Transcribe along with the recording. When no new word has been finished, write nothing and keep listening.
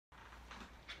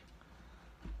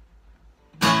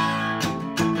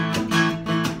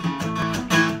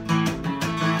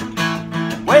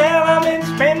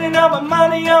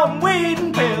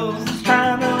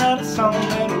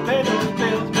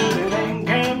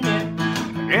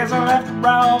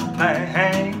rob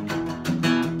bank.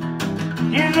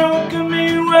 You know it could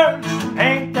be worse,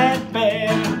 ain't that bad.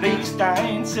 At least I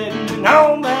ain't sitting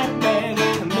on that bed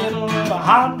in the middle of a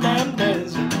hot damn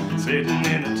desert, sitting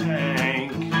in a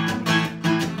tank.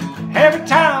 Every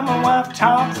time my wife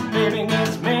talks, the baby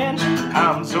gets mentioned.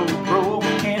 I'm so broke,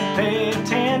 I can't pay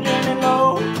attention and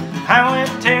low. How it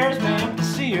tears me up to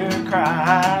see her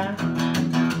cry.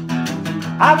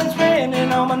 I've been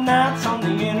spending all my nights on the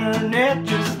internet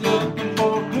just looking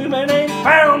for a clue, but ain't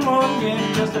found one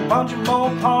yet. Just a bunch of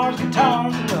Mopars,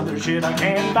 guitars, and other shit I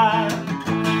can't buy.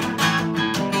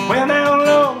 Well, now,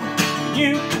 Lord,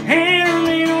 you can hear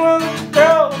me, won't you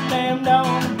throw a damn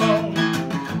dog bone?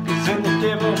 'Cause then the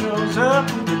devil shows up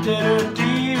with the deader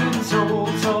deal, and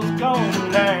soul's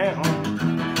going down.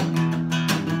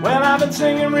 Well, I've been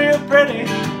singing real pretty,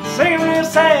 singing real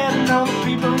sad, and all the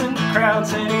people in the crowd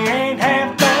said he ain't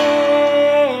half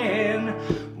bad.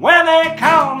 Well, they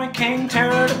call me King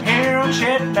Turd up here on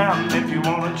Shed Mountain. If you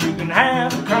want it, you can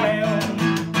have the crown.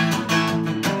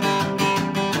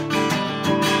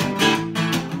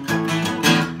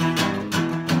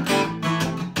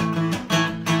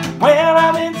 Well,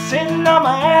 I've been sitting on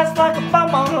my ass like a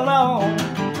bum on a log,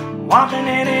 watching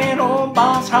any old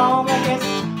boss hog. I guess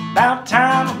it's about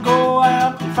time to go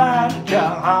out and find a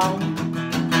job.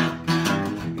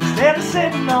 Instead of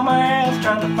sitting on my ass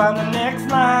trying to find the next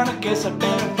line, I guess I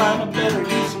better find a better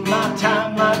use of my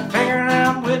time, like figuring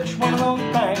out which one of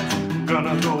those banks I'm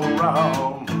gonna go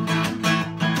wrong.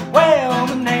 Well,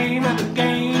 the name of the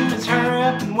game is hurry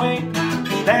up and wait,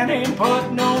 'cause that ain't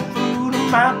put no food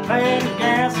on my plate or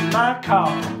gas in my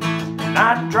car, and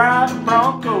I drive a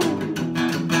Bronco.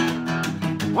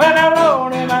 Well, now,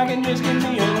 Lord, if I can just get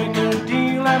me a regular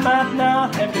deal, I might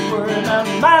not have to worry about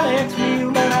my next meal,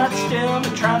 but I'd still be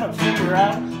trying to figure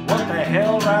out what the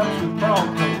hell rhymes with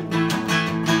Bronco.